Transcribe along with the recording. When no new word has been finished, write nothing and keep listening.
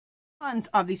Tons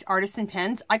of these artisan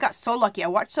pens. I got so lucky. I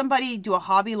watched somebody do a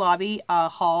Hobby Lobby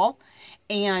haul,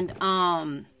 and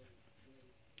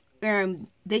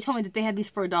they told me that they had these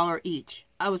for $1 each.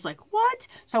 I was like, what?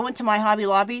 So I went to my Hobby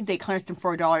Lobby. They clearanced them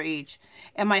for $1 each.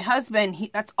 And my husband,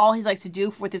 that's all he likes to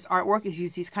do with his artwork is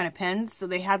use these kind of pens. So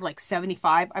they had like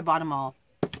 75. I bought them all.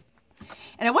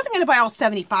 And I wasn't going to buy all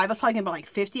 75. I was probably going to buy like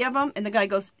 50 of them. And the guy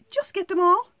goes, just get them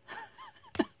all.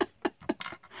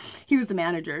 He was the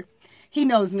manager. He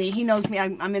knows me. He knows me.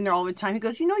 I'm in there all the time. He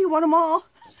goes, you know you want them all.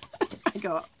 I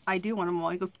go, I do want them all.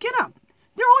 He goes, get them.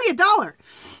 They're only $1.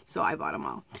 So I bought them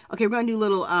all. Okay, we're going to do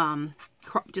little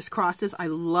just crosses. I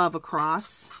love a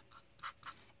cross.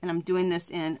 And I'm doing this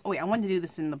in, oh wait, I wanted to do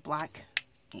this in the black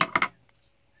ink.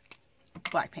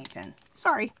 Black paint pen.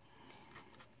 Sorry.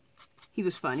 He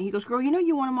was funny. He goes, girl, you know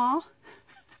you want them all?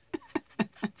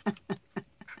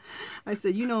 I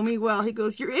said, you know me well. He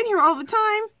goes, you're in here all the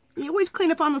time. You always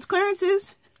clean up on those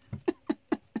clearances.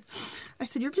 I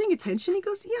said, you're paying attention? He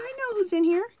goes, yeah, I know who's in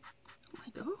here.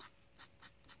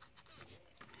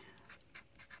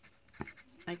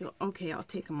 I go, okay, I'll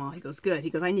take them all. He goes, good. He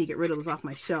goes, I need to get rid of those off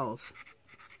my shelves.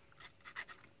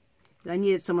 I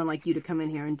needed someone like you to come in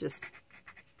here and just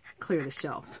clear the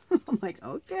shelf. I'm like,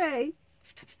 okay.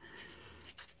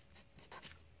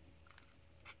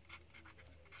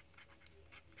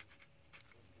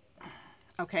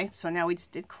 Okay, so now we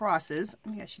just did crosses.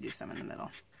 Maybe I should do some in the middle.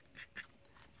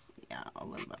 Yeah, a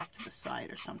little bit off to the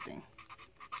side or something.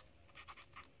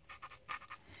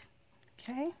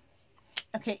 Okay.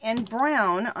 Okay, and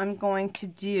brown, I'm going to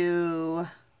do,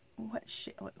 what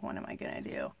one am I going to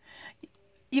do?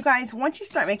 You guys, once you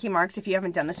start making marks, if you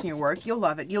haven't done this in your work, you'll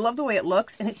love it. You'll love the way it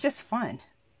looks, and it's just fun.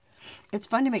 It's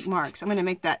fun to make marks. I'm going to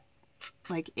make that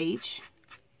like H.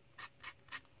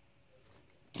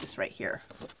 Just right here.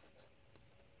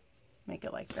 Make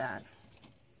it like that.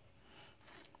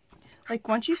 Like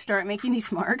once you start making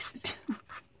these marks,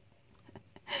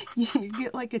 you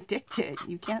get like addicted.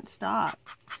 You can't stop.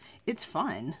 It's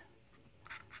fun.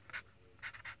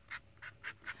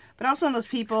 But I was one of those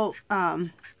people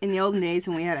in the olden days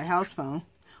when we had a house phone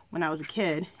when I was a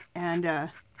kid, and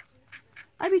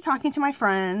I'd be talking to my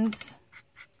friends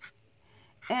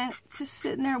and just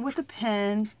sitting there with a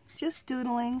pen, just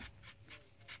doodling.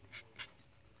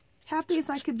 Happy as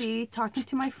I could be, talking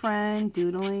to my friend,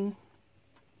 doodling.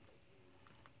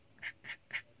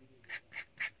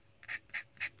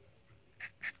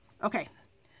 Okay,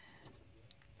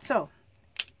 so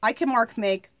I can mark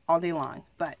make all day long,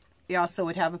 but we also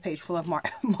would have a page full of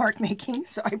mark making,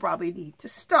 so I probably need to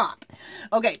stop.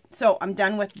 Okay, so I'm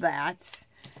done with that.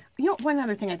 You know, one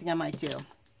other thing I think I might do.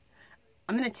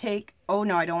 I'm going to take, oh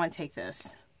no, I don't want to take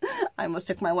this. I almost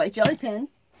took my white jelly pen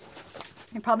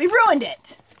and probably ruined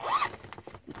it.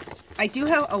 I do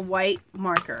have a white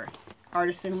marker,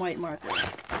 artisan white marker,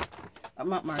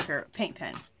 not marker, paint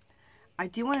pen. I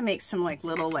do want to make some like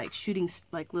little like shooting,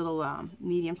 like little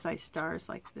medium-sized stars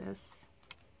like this.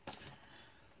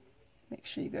 Make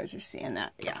sure you guys are seeing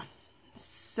that. Yeah.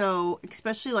 So,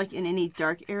 especially like in any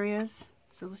dark areas.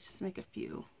 So let's just make a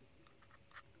few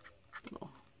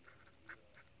little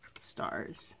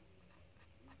stars.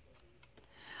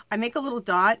 I make a little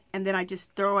dot and then I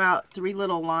just throw out 3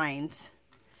 little lines.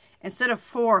 Instead of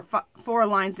four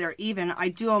lines that are even, I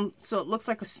do them so it looks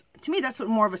like a, to me that's what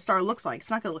more of a star looks like. It's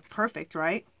not going to look perfect,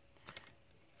 right?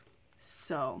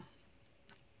 So,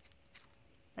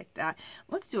 like that.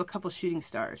 Let's do a couple shooting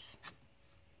stars.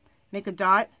 Make a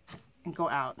dot and go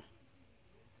out.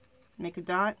 Make a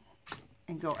dot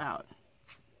and go out.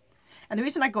 And the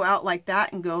reason I go out like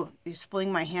that and go just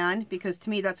fling my hand, because to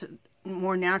me that's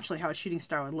more naturally how a shooting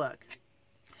star would look.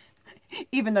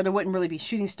 Even though there wouldn't really be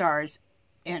shooting stars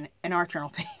in an art journal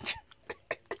page.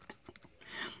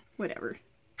 Whatever.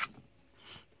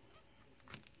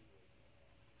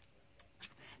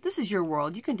 This is your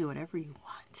world. You can do whatever you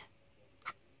want.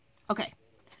 Okay.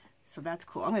 So that's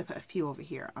cool. I'm going to put a few over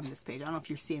here on this page. I don't know if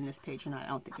you're seeing this page or not. I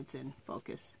don't think it's in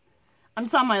focus. I'm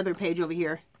just on my other page over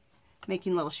here,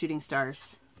 making little shooting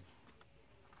stars.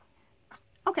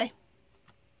 Okay.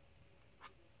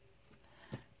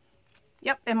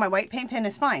 Yep, and my white paint pen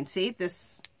is fine. See,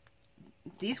 these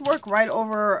work right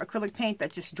over acrylic paint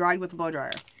that just dried with a blow dryer.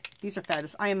 These are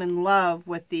fabulous. I am in love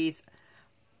with these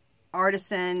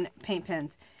artisan paint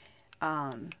pens.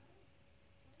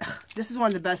 This is one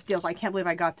of the best deals. I can't believe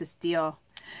I got this deal.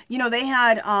 You know, they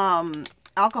had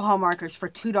alcohol markers for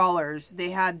 $2. They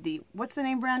had the, what's the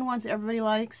name brand ones that everybody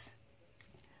likes?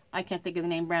 I can't think of the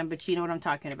name brand, but you know what I'm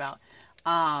talking about.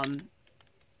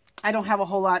 I don't have a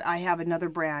whole lot. I have another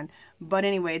brand. But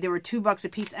anyway, they were $2 a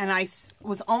piece, and I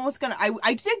was almost gonna,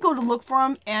 I did go to look for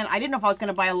them, and I didn't know if I was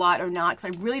gonna buy a lot or not,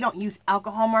 because I really don't use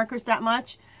alcohol markers that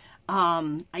much.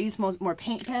 I use more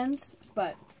paint pens,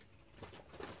 but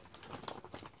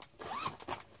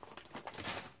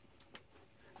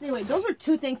anyway, those are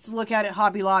two things to look at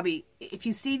Hobby Lobby. If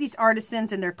you see these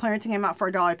artisans and they're clearancing them out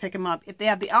for $1, pick them up. If they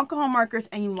have the alcohol markers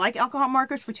and you like alcohol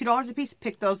markers for $2 a piece,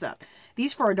 pick those up.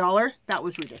 These for $1, that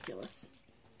was ridiculous.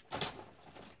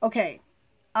 Okay.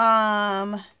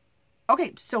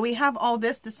 Okay, so we have all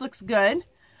this. This looks good.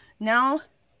 Now,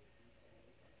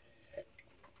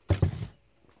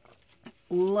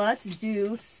 let's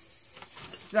do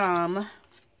some...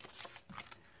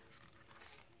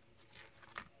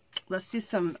 Let's do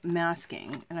some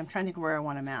masking. And I'm trying to think where I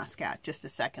want to mask at. Just a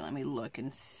second. Let me look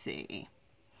and see.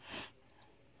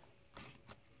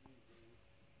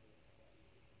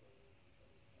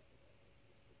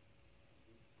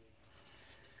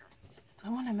 Do I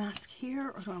want to mask here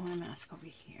or do I want to mask over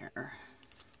here?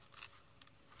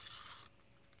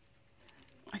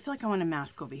 I feel like I want to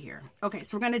mask over here. Okay,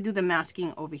 so we're going to do the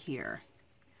masking over here.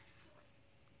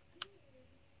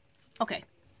 Okay.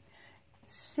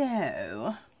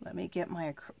 So, let me get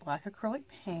my black acrylic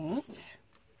paint.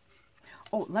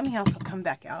 Oh, let me also come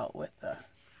back out with the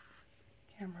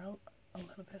camera a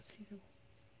little bit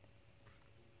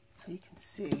so you can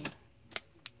see.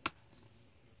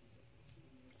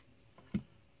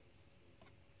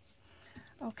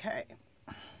 Okay.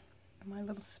 My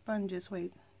little sponges,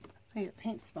 wait, I need a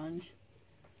paint sponge.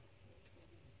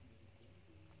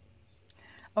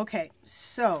 Okay,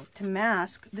 so to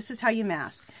mask, this is how you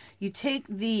mask. You take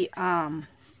the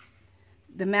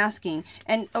masking,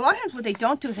 and a lot of times what they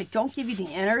don't do is they don't give you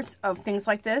the innards of things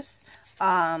like this.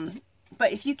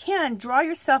 But if you can, draw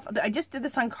yourself, I just did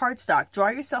this on cardstock, draw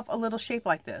yourself a little shape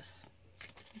like this.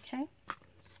 Okay?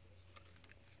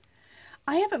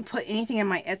 I haven't put anything in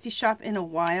my Etsy shop in a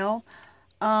while.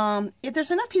 If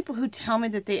there's enough people who tell me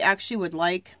that they actually would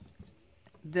like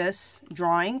this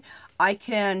drawing, I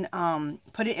can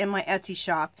put it in my Etsy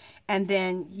shop, and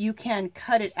then you can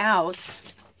cut it out.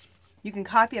 You can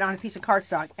copy it on a piece of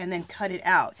cardstock and then cut it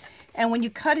out. And when you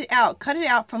cut it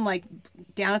out from like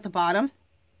down at the bottom,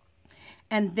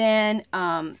 and then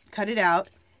cut it out,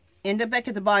 end up back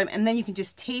at the bottom, and then you can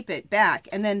just tape it back,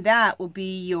 and then that will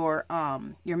be your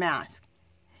mask.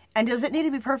 And does it need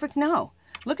to be perfect? No.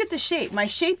 Look at the shape. My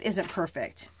shape isn't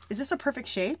perfect. Is this a perfect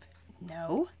shape?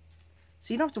 No.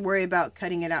 So you don't have to worry about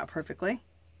cutting it out perfectly.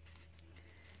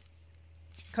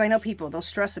 Because I know people, they'll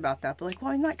stress about that. But like,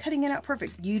 well, I'm not cutting it out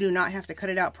perfect. You do not have to cut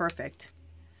it out perfect.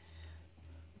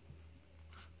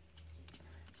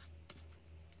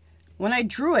 When I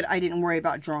drew it, I didn't worry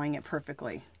about drawing it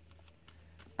perfectly.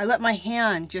 I let my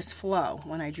hand just flow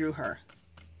when I drew her.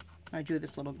 When I drew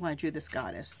this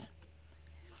goddess.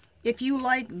 If you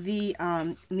like the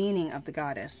meaning of the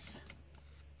goddess,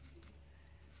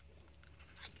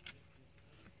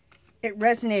 it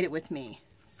resonated with me,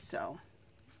 so.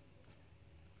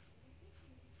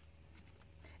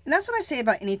 And that's what I say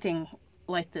about anything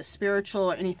like this,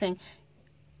 spiritual or anything.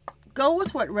 Go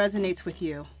with what resonates with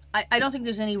you. I don't think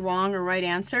there's any wrong or right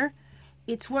answer.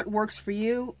 It's what works for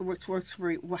you, what works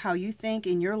for how you think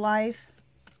in your life.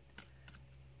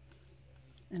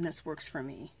 And this works for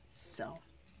me, so.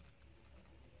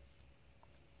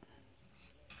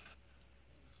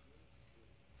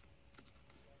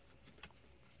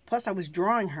 Plus, I was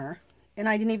drawing her, and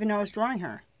I didn't even know I was drawing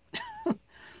her.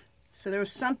 So there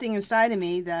was something inside of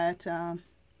me that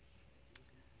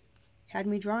had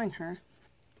me drawing her.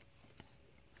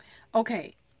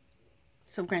 Okay,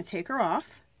 so we're going to take her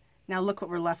off. Now look what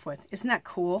we're left with. Isn't that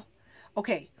cool?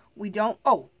 Okay, we don't...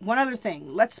 Oh, one other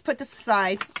thing. Let's put this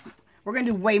aside. We're going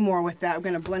to do way more with that. We're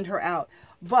going to blend her out.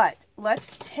 But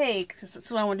let's take... This is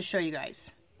what I wanted to show you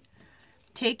guys.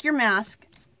 Take your mask,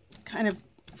 kind of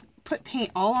put paint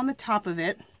all on the top of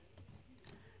it,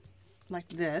 like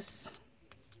this.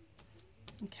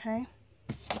 Okay.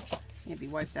 Maybe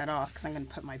wipe that off because I'm going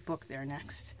to put my book there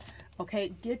next.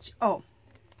 Okay,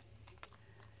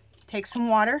 take some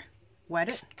water, wet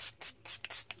it.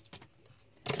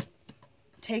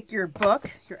 Take your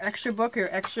book, your extra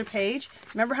page.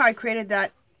 Remember how I created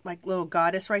that like little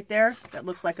goddess right there that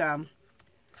looks like a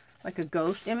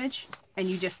ghost image, and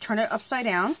you just turn it upside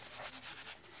down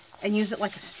and use it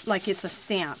like it's a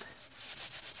stamp.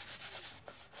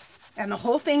 And the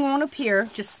whole thing won't appear,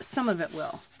 just some of it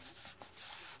will.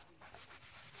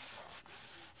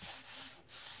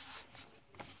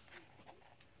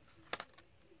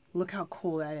 Look how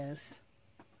cool that is.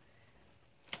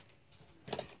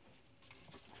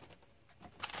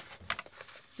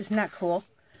 Isn't that cool?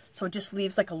 So it just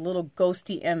leaves like a little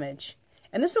ghosty image.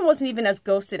 And this one wasn't even as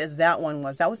ghosted as that one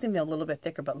was. That was even a little bit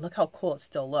thicker, but look how cool it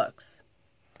still looks.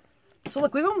 So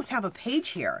look, we almost have a page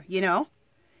here, you know?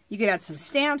 You could add some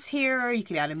stamps here. You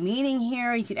could add a meaning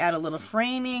here. You could add a little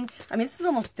framing. I mean, this is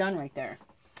almost done right there.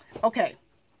 Okay.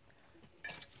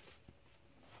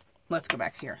 Let's go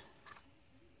back here.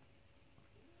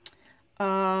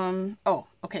 Oh,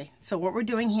 okay. So what we're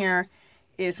doing here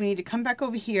is we need to come back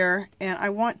over here, and I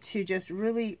want to just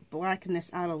really blacken this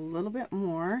out a little bit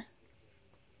more.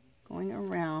 Going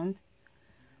around.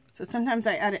 So sometimes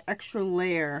I add an extra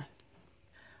layer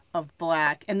of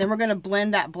black, and then we're going to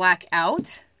blend that black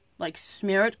out, like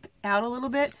smear it out a little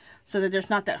bit so that there's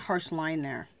not that harsh line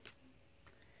there.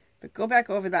 But go back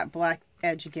over that black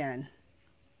edge again,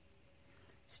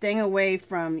 staying away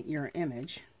from your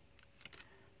image.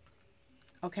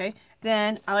 Okay,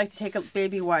 then I like to take a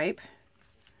baby wipe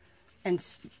and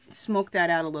smoke that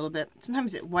out a little bit.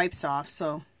 Sometimes it wipes off,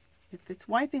 so if it's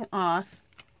wiping off,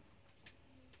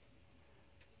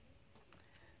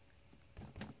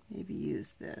 maybe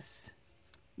use this.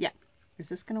 Yeah, is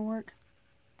this gonna work?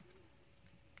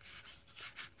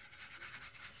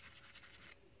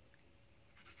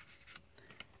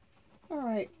 All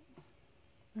right,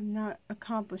 I'm not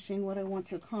accomplishing what I want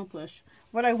to accomplish.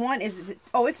 What I want is,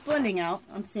 oh, it's blending out.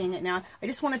 I'm seeing it now. I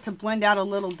just want it to blend out a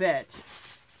little bit.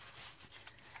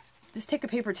 Just take a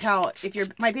paper towel.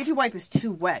 My baby wipe is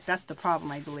too wet. That's the problem,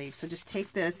 I believe. So just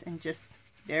take this and just,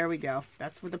 there we go.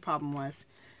 That's what the problem was.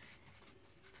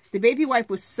 The baby wipe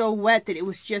was so wet that it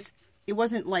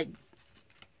wasn't like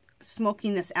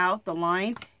smoking this out, the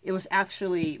line. It was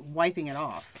actually wiping it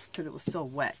off because it was so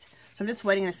wet. So I'm just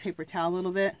wetting this paper towel a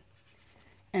little bit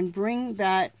and bring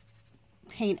that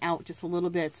paint out just a little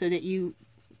bit so that you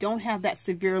don't have that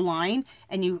severe line,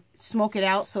 and you smoke it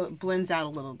out so it blends out a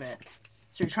little bit.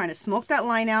 So you're trying to smoke that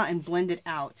line out and blend it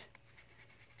out.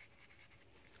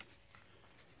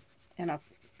 And I'll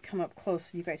come up close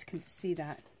so you guys can see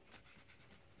that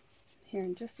here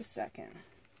in just a second.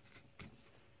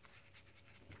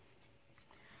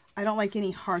 I don't like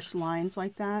any harsh lines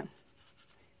like that.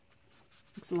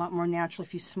 Looks a lot more natural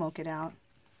if you smoke it out.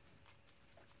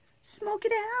 Smoke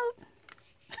it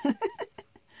out!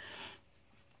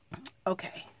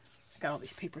 Okay. I got all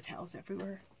these paper towels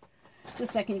everywhere. Just a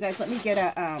second, you guys. Let me get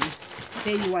a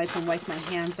baby wipe and wipe my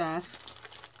hands off.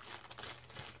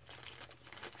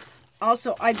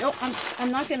 Also, I'm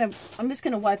just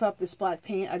gonna wipe up this black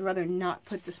paint. I'd rather not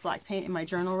put this black paint in my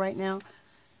journal right now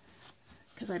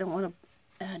because I don't want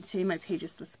to add to my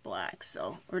pages this black.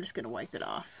 So we're just gonna wipe it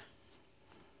off.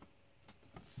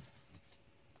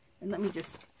 And let me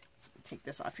just take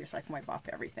this off here so I can wipe off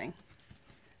everything.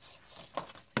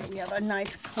 So we have a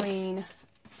nice clean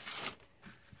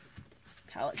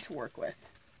palette to work with.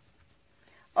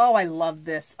 Oh, I love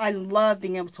this. I love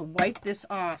being able to wipe this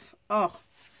off. Oh.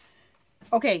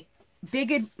 Okay,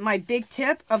 my big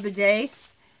tip of the day,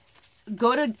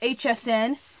 go to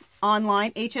HSN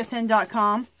online,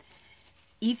 hsn.com.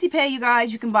 Easy pay, you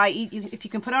guys. You can buy, if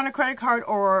you can put on a credit card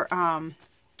or, I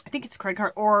think it's a credit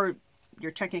card or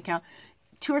your checking account,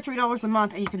 $2 or $3 a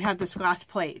month, and you can have this glass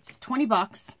plate. It's 20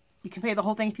 bucks. You can pay the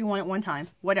whole thing if you want it one time,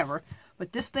 whatever.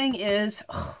 But this thing is,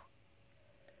 oh,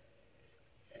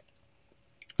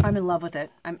 I'm in love with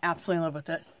it. I'm absolutely in love with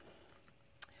it.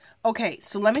 Okay,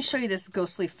 so let me show you this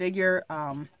ghostly figure.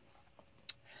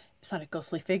 It's not a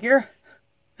ghostly figure.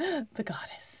 The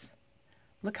goddess.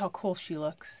 Look how cool she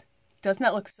looks. Doesn't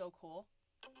that look so cool?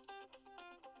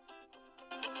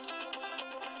 Let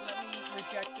me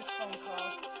reject this phone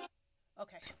call.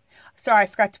 Okay. Sorry, I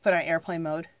forgot to put on airplane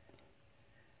mode.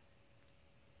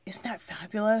 Isn't that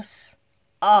fabulous?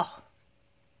 Oh,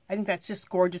 I think that's just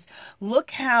gorgeous.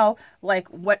 Look how, like,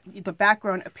 what the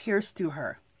background appears through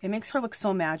her. It makes her look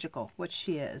so magical, which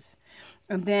she is.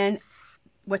 And then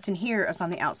what's in here is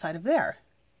on the outside of there.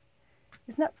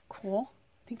 Isn't that cool?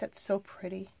 I think that's so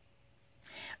pretty.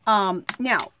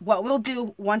 Now, what we'll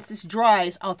do once this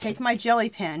dries, I'll take my jelly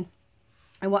pen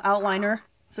and we'll outline her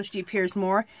so she appears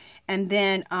more. And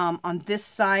then on this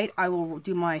side, I will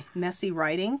do my messy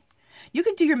writing. You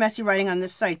could do your messy writing on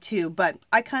this side too, but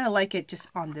I kind of like it just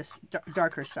on this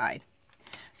darker side.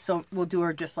 So we'll do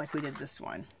her just like we did this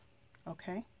one.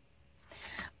 Okay.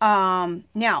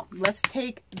 Now let's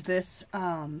take this,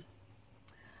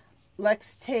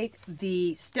 let's take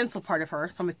the stencil part of her.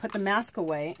 So I'm going to put the mask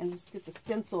away and let's get the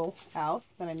stencil out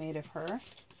that I made of her.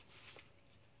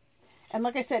 And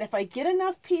like I said, if I get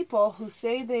enough people who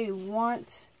say they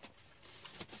want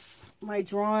my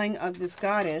drawing of this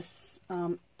goddess,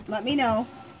 let me know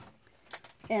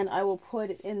and I will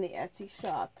put it in the Etsy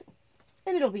shop.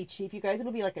 And it'll be cheap, you guys.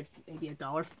 It'll be like maybe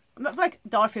 $1, like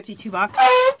 $1.50, $2.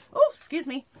 Oh, excuse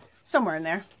me. Somewhere in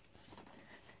there.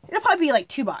 It'll probably be like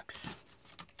 $2.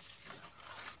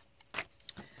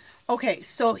 Okay,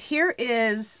 so here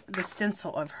is the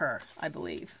stencil of her, I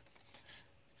believe.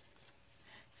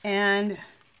 And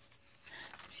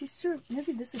she's sure,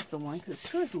 maybe this is the one, because it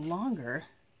sure is longer.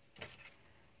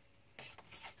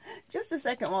 Just a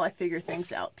second while I figure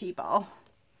things out, people.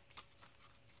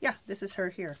 Yeah, this is her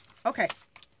here. Okay.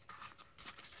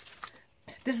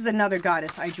 This is another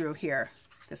goddess I drew here.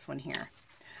 This one here.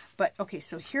 But, okay,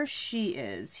 so here she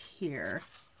is here.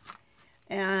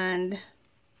 And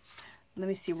let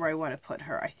me see where I want to put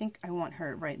her. I think I want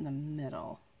her right in the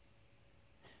middle.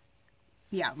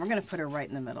 Yeah, we're going to put her right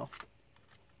in the middle.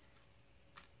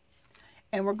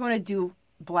 And we're going to do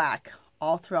black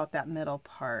all throughout that middle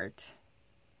part.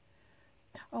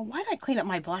 Oh, why did I clean up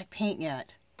my black paint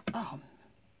yet? Oh,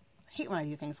 I hate when I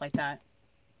do things like that.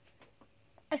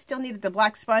 I still needed the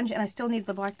black sponge and I still need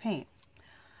the black paint.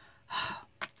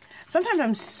 Sometimes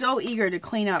I'm so eager to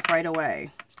clean up right away.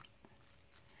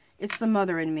 It's the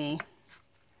mother in me.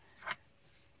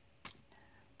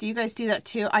 Do you guys do that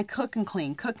too? I cook and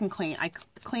clean, cook and clean. I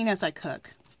clean as I cook.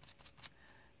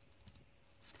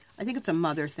 I think it's a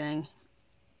mother thing.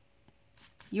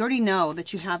 You already know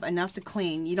that you have enough to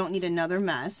clean. You don't need another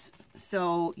mess.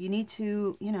 So you need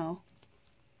to, you know,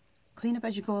 clean up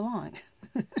as you go along.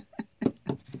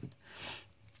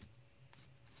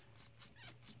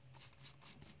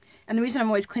 And the reason I'm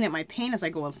always cleaning up my paint as I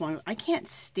go along, I can't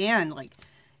stand like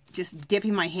just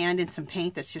dipping my hand in some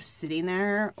paint that's just sitting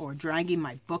there or dragging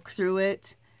my book through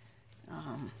it.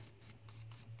 So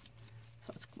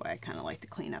that's why I kind of like to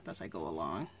clean up as I go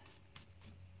along.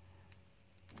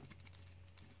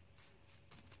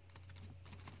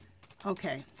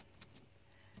 Okay,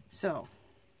 so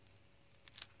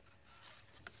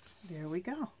there we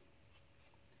go.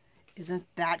 Isn't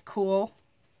that cool?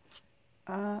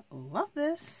 Love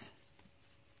this.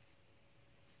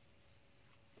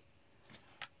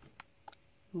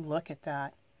 Look at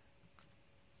that.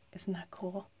 Isn't that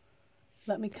cool?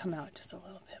 Let me come out just a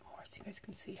little bit more so you guys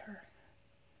can see her.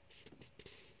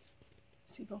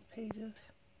 See both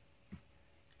pages?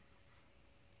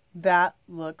 That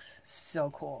looks so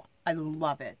cool. I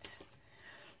love it.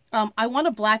 I want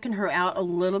to blacken her out a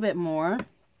little bit more.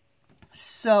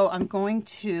 So I'm going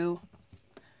to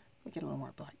get a little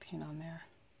more black paint on there.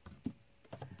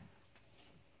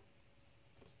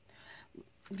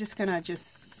 I'm just going to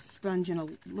sponge in a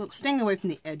little, staying away from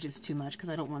the edges too much because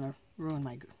I don't want to ruin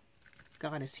my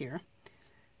goddess here.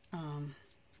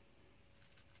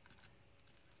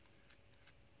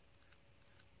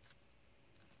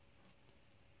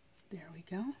 There we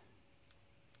go.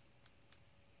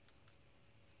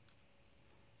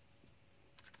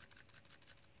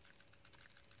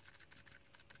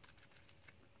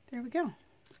 There we go.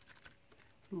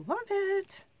 Love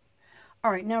it.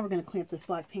 All right, now we're going to clean up this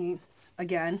black paint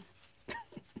again.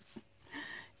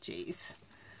 Jeez.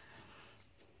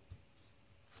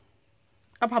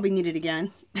 I'll probably need it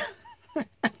again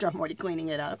after I'm already cleaning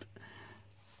it up.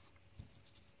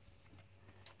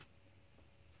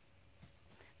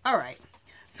 All right,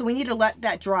 so we need to let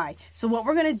that dry. So what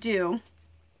we're going to do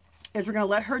is we're going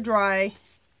to let her dry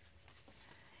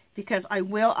because I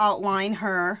will outline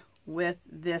her with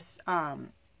this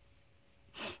pen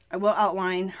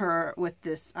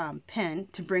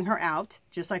to bring her out,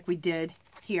 just like we did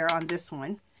here on this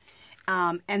one.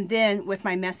 And then with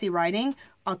my messy writing,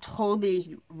 I'll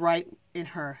totally write in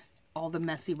her all the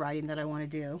messy writing that I want to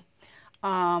do.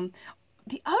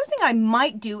 The other thing I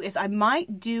might do is I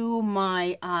might do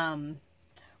my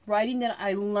writing that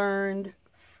I learned.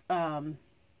 I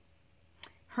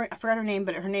forgot her name,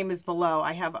 but her name is below.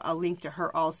 I have a link to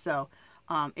her also.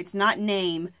 It's not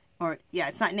name, or yeah,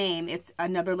 it's not name. It's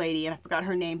another lady, and I forgot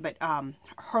her name, but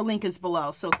her link is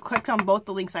below. So click on both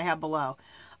the links I have below.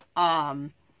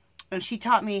 And she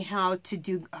taught me how to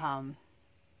do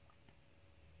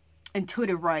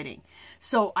intuitive writing.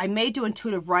 So I may do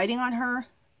intuitive writing on her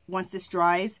once this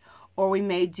dries, or we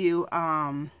may do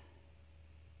the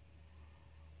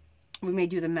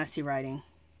messy writing.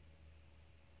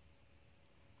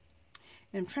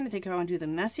 And I'm trying to think if I want to do the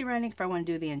messy writing, if I want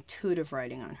to do the intuitive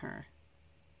writing on her.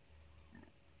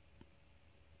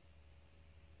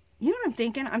 You know what I'm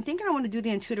thinking? I'm thinking I want to do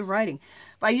the intuitive writing.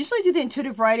 But I usually do the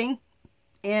intuitive writing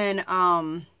in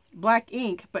black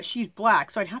ink, but she's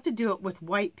black, so I'd have to do it with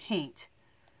white paint.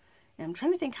 And I'm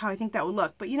trying to think how I think that would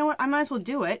look. But you know what? I might as well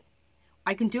do it.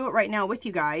 I can do it right now with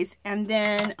you guys. And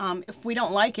then if we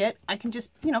don't like it, I can just,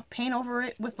 you know, paint over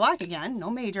it with black again. No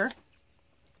major.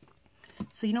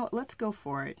 So you know what? Let's go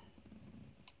for it.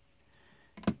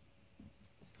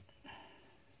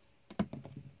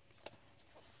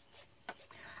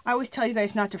 I always tell you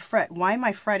guys not to fret. Why am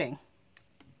I fretting?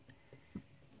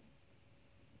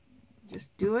 Just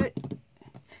do it.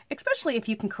 Especially if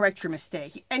you can correct your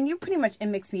mistake. And you pretty much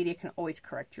in mixed media can always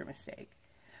correct your mistake.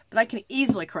 But I can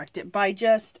easily correct it by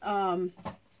just, if I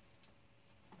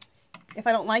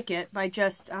don't like it, by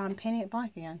just painting it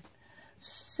black again.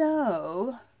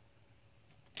 So,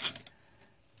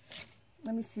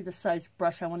 let me see the size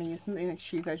brush I want to use. Let me make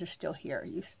sure you guys are still here.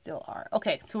 You still are.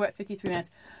 Okay, so we're at 53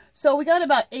 minutes. So we got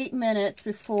about 8 minutes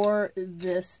before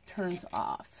this turns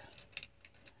off.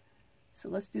 So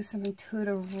let's do some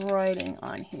intuitive writing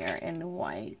on here in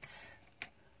white.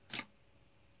 I'm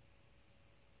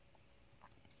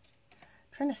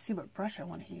trying to see what brush I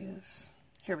want to use.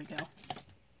 Here we go.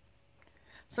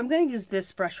 So I'm going to use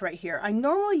this brush right here. I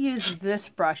normally use this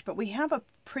brush, but we have a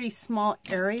pretty small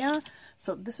area.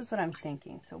 So this is what I'm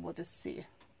thinking. So we'll just see.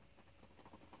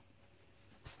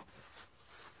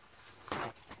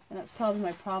 And that's probably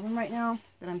my problem right now,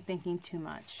 that I'm thinking too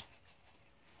much.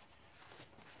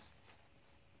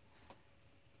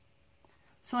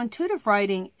 So intuitive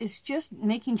writing is just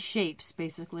making shapes,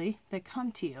 basically, that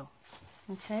come to you.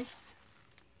 Okay?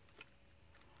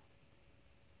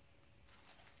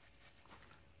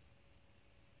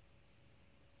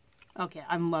 Okay,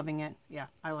 I'm loving it. Yeah,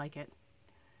 I like it.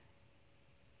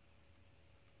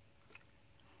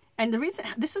 And the reason,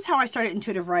 this is how I started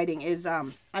intuitive writing, is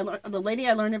the lady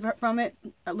I learned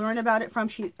about it from,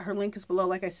 her link is below,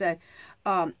 like I said.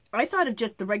 I thought of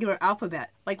just the regular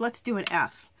alphabet, like let's do an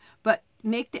F, but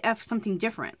make the F something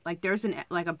different. Like there's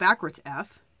like a backwards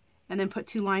F, and then put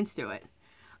 2 lines through it.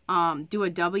 Do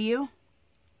a W,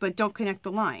 but don't connect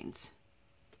the lines.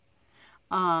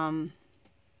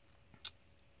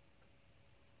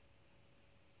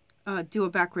 Do a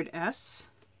backward S,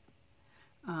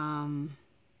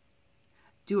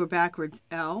 do a backwards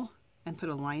L, and put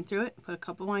a line through it, put a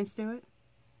couple lines through it.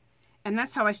 And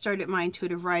that's how I started my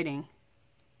intuitive writing.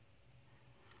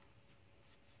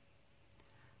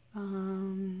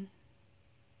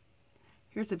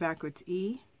 Here's the backwards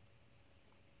E,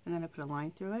 and then I put a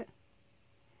line through it.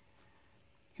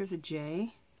 Here's a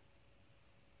J.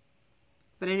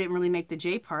 But I didn't really make the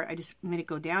J part. I just made it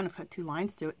go down and put 2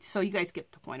 lines through it. So you guys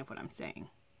get the point of what I'm saying.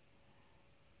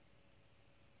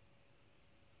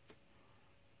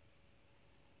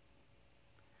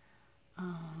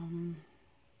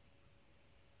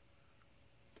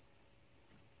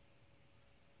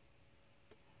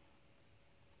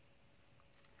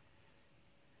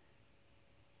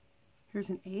 Here's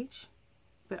an H.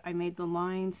 But I made the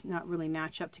lines not really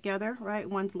match up together, right?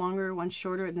 One's longer, one's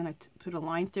shorter, and then I put a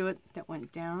line through it that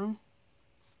went down.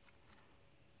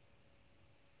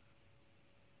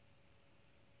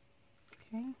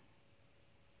 Okay.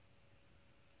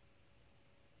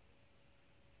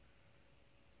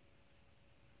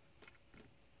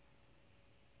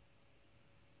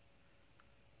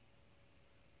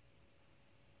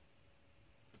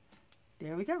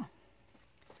 There we go.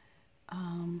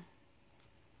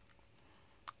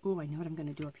 Oh, I know what I'm going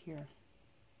to do up here.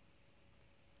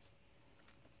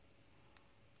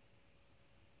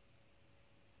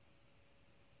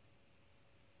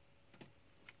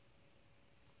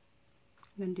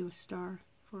 I'm going to do a star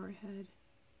for her head.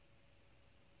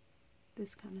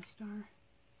 This kind of star.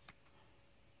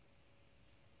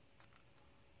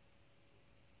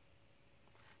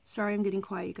 Sorry, I'm getting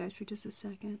quiet, you guys, for just a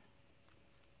second.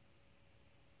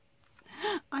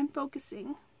 I'm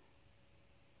focusing.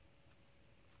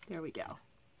 There we go.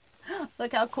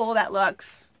 Look how cool that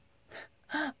looks.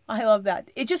 I love that.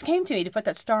 It just came to me to put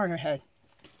that star on her head.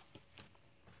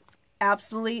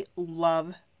 Absolutely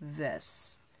love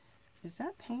this. Is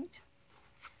that paint?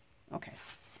 Okay.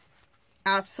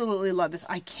 Absolutely love this.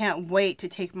 I can't wait to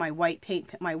take my white paint,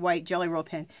 my white Jelly Roll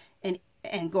pen,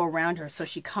 and go around her so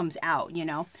she comes out, you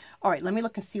know. All right, let me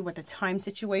look and see what the time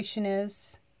situation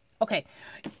is. Okay.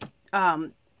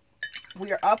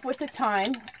 We are up with the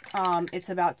time. It's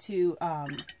about to,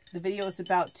 the video is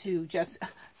about to just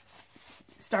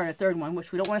start a third one,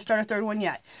 which we don't want to start a third one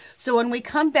yet. So when we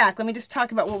come back, let me just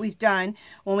talk about what we've done.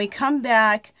 When we come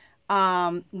back,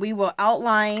 we will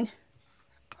outline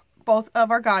both of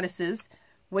our goddesses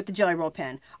with the Jelly Roll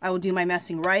pen. I will do my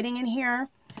messing writing in here.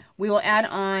 We will add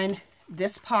on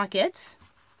this pocket,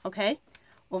 okay?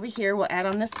 Over here, we'll add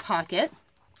on this pocket.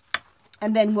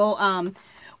 And then we'll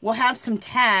have some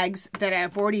tags that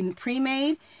I've already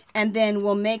pre-made, and then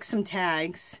we'll make some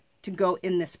tags to go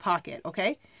in this pocket,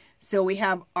 okay? So we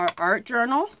have our art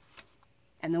journal,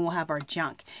 and then we'll have our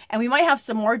junk. And we might have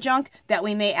some more junk that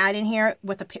we may add in here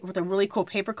with the really cool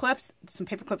paper clips. Some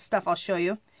paper clip stuff I'll show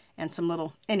you, and some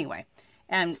little, anyway,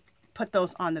 and put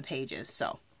those on the pages.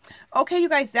 So, Okay, you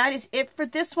guys, that is it for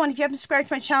this one. If you haven't subscribed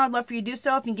to my channel, I'd love for you to do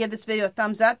so. If you can give this video a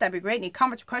thumbs up, that'd be great. Any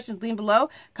comments or questions, leave them below.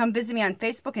 Come visit me on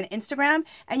Facebook and Instagram.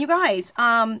 And you guys,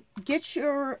 get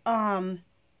your,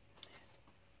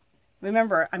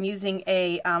 remember, I'm using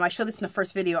a, I showed this in the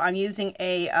first video, I'm using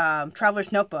a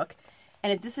traveler's notebook.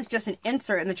 And this is just an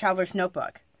insert in the traveler's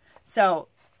notebook. So,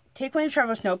 take one of your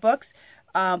traveler's notebooks,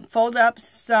 fold up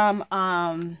some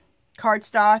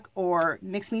cardstock or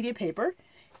mixed media paper,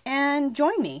 and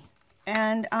join me.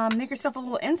 And make yourself a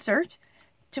little insert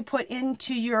to put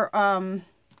into your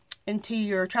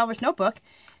traveler's notebook.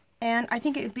 And I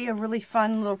think it'd be a really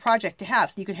fun little project to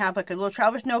have. So you can have like a little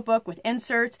traveler's notebook with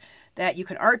inserts that you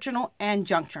can art journal and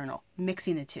junk journal.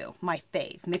 Mixing the two. My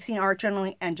fave. Mixing art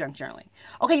journaling and junk journaling.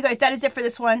 Okay, you guys, that is it for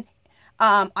this one.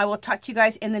 I will talk to you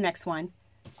guys in the next one.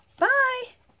 Bye!